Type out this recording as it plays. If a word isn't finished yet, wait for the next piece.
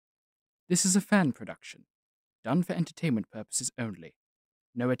This is a fan production, done for entertainment purposes only.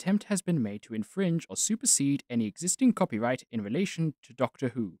 No attempt has been made to infringe or supersede any existing copyright in relation to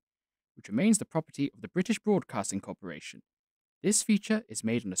Doctor Who, which remains the property of the British Broadcasting Corporation. This feature is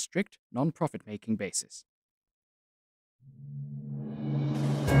made on a strict, non-profit making basis.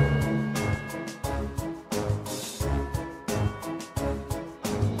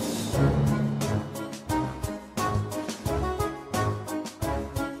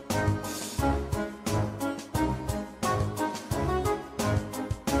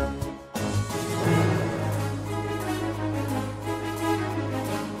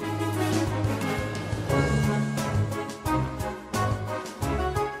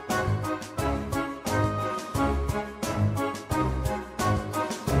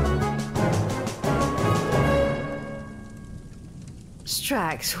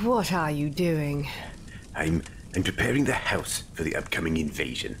 Strax, what are you doing? I'm preparing the house for the upcoming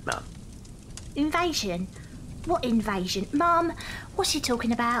invasion, Mum. Invasion? What invasion? Mum, what's he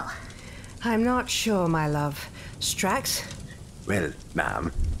talking about? I'm not sure, my love. Strax? Well,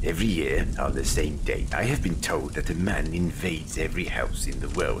 Mum, every year on the same day, I have been told that a man invades every house in the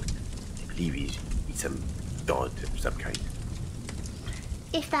world. I believe he's some god of some kind.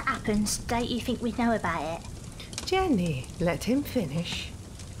 If that happens, don't you think we'd know about it? Jenny, let him finish.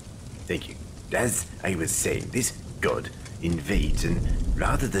 Thank you. As I was saying, this god invades, and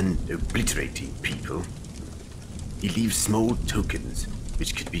rather than obliterating people, he leaves small tokens,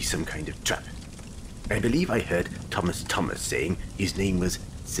 which could be some kind of trap. I believe I heard Thomas saying his name was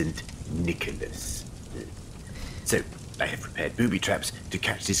St. Nicholas. So, I have prepared booby traps to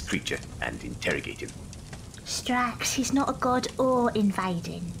catch this creature and interrogate him. Strax, he's not a god or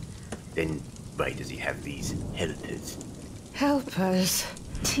invading. Then why does he have these helpers? Helpers?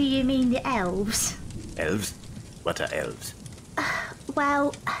 Do you mean the elves? Elves? What are elves?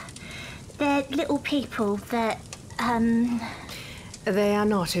 Well, they're little people that, They are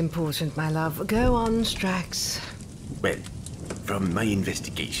not important, my love. Go on, Strax. Well, from my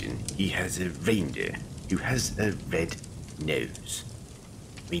investigation, he has a reindeer who has a red nose.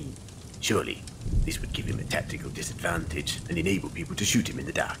 I mean, surely this would give him a tactical disadvantage and enable people to shoot him in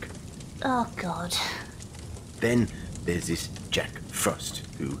the dark. Oh, God. Then there's this Jack Frost,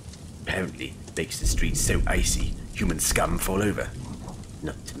 who apparently makes the streets so icy, human scum fall over.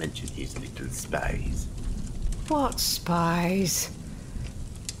 Not to mention his little spies. What spies?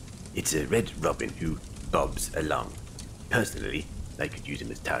 It's a red robin who bobs along. Personally, I could use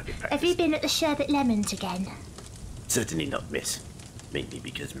him as target practice. Have you been at the Sherbet Lemons again? Certainly not, miss. Mainly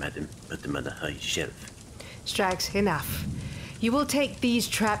because Madam put them on a high shelf. Strax, enough. You will take these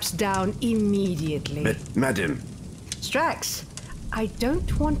traps down immediately. But, Madam... Strax, I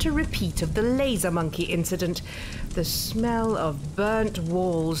don't want a repeat of the laser monkey incident. The smell of burnt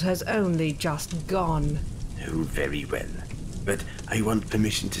walls has only just gone. Oh, very well. But I want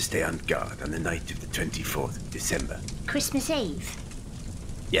permission to stay on guard on the night of the 24th of December. Christmas Eve?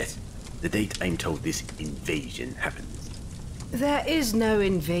 Yes, the date I'm told this invasion happens. There is no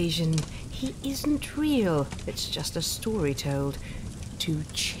invasion. He isn't real. It's just a story told to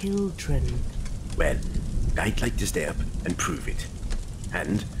children. Well, I'd like to stay up and prove it.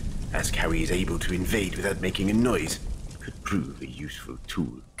 And ask how he is able to invade without making a noise. Could prove a useful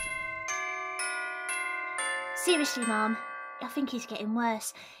tool. Seriously, Mum, I think he's getting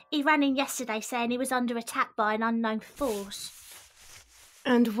worse. He ran in yesterday saying he was under attack by an unknown force.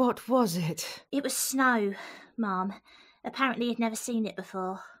 And what was it? It was snow, Mum. Apparently he'd never seen it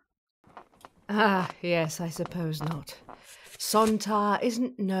before. Ah, yes, I suppose not. Sontar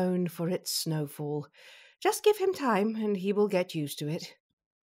isn't known for its snowfall. Just give him time and he will get used to it.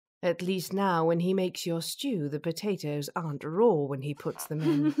 At least now when he makes your stew, the potatoes aren't raw when he puts them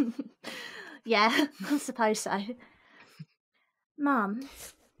in. Yeah, I suppose so. Mum?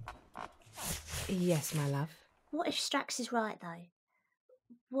 Yes, my love? What if Strax is right, though?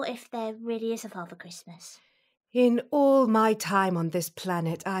 What if there really is a Father Christmas? In all my time on this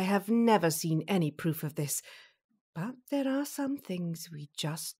planet, I have never seen any proof of this. But there are some things we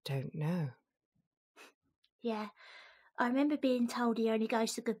just don't know. Yeah, I remember being told he only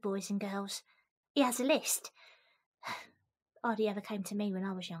goes to good boys and girls. He has a list. Hardly ever came to me when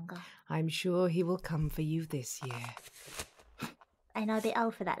I was younger. I'm sure he will come for you this year. Ain't I a bit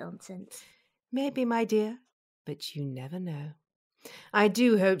old for that nonsense? Maybe, my dear, but you never know. I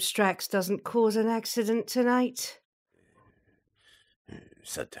do hope Strax doesn't cause an accident tonight.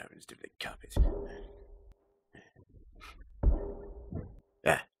 Suntown's do the carpet.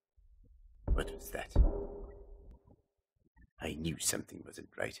 Ah, what was that? I knew something wasn't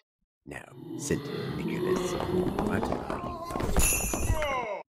right. Now, St. Nicholas, what are you up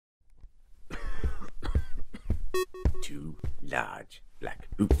to? large black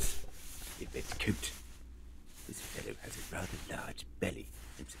boots, a red coat. This fellow has a rather large belly.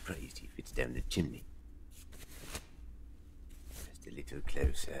 I'm surprised he fits down the chimney. Just a little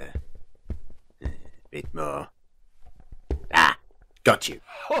closer. A bit more. Ah! Got you.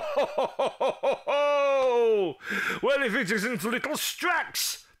 Ho, ho, ho, ho, ho, ho, ho! Well, if it isn't little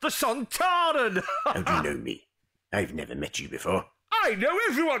Strax, the Sontaran! How do you know me? I've never met you before. I know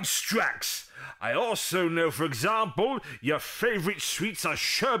everyone, Strax! I also know, for example, your favourite sweets are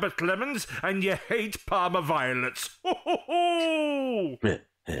sherbet lemons and you hate Parma violets. Ho, ho, ho!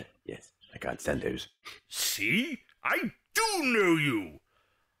 Yes, I can't stand those. See? I do know you!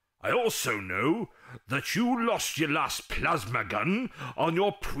 I also know that you lost your last plasma gun on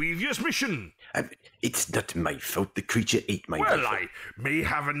your previous mission. It's not my fault the creature ate my Well, rifle. I may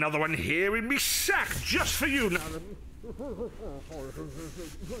have another one here in me sack just for you now.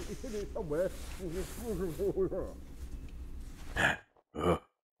 Oh,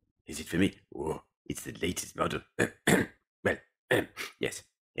 is it for me? Oh, it's the latest model. Well, yes.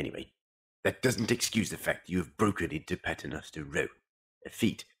 Anyway, that doesn't excuse the fact you have broken into Paternoster Row. A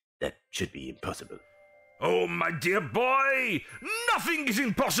feat that should be impossible. Oh, my dear boy, nothing is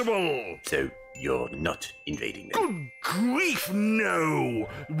impossible. So you're not invading them? Good grief, no.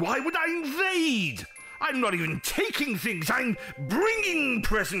 Why would I invade? I'm not even taking things. I'm bringing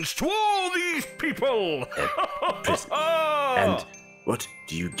presents to all these people. Presents? And what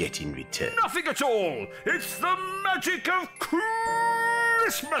do you get in return? Nothing at all. It's the magic of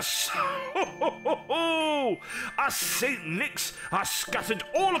Christmas. Us Saint Nicks are scattered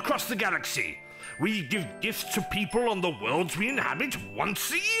all across the galaxy. We give gifts to people on the worlds we inhabit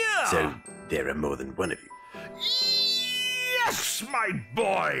once a year. So there are more than one of you? Yes, my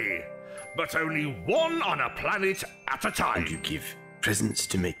boy. But only one on a planet at a time. And you give presents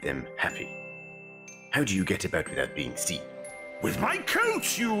to make them happy. How do you get about without being seen? With my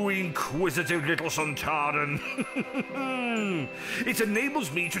coat, you inquisitive little Sontaran. It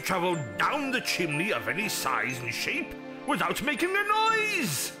enables me to travel down the chimney of any size and shape without making a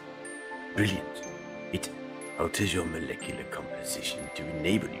noise. Brilliant. It alters your molecular composition to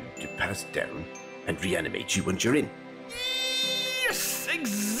enable you to pass down and reanimate you once you're in. Yes,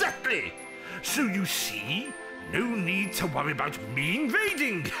 exactly. So you see, no need to worry about me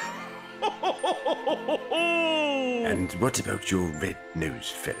invading. And what about your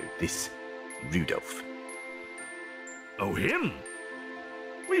red-nosed fellow, this Rudolph? Oh, him?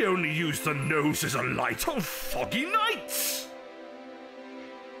 We only use the nose as a light on foggy nights.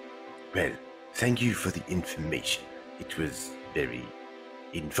 Well, thank you for the information. It was very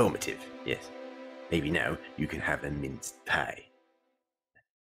informative, yes. Maybe now you can have a minced pie.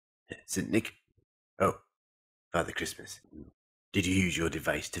 St. Nick? Oh, Father Christmas. Did you use your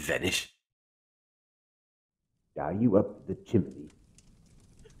device to vanish? Are you up the chimney?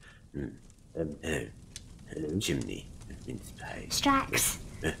 Hello, chimney. Mince pie. Strax.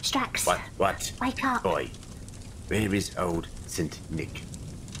 Strax. What? Wake up. Boy, where is old St. Nick?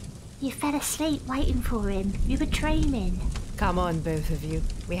 You fell asleep waiting for him. You were dreaming. Come on, both of you.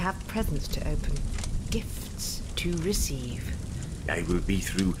 We have presents to open. Gifts to receive. I will be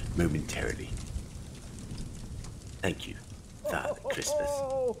through momentarily. Thank you, Father Christmas.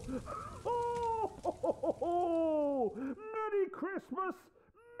 Merry Christmas!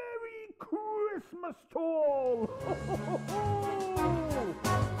 Merry Christmas to all!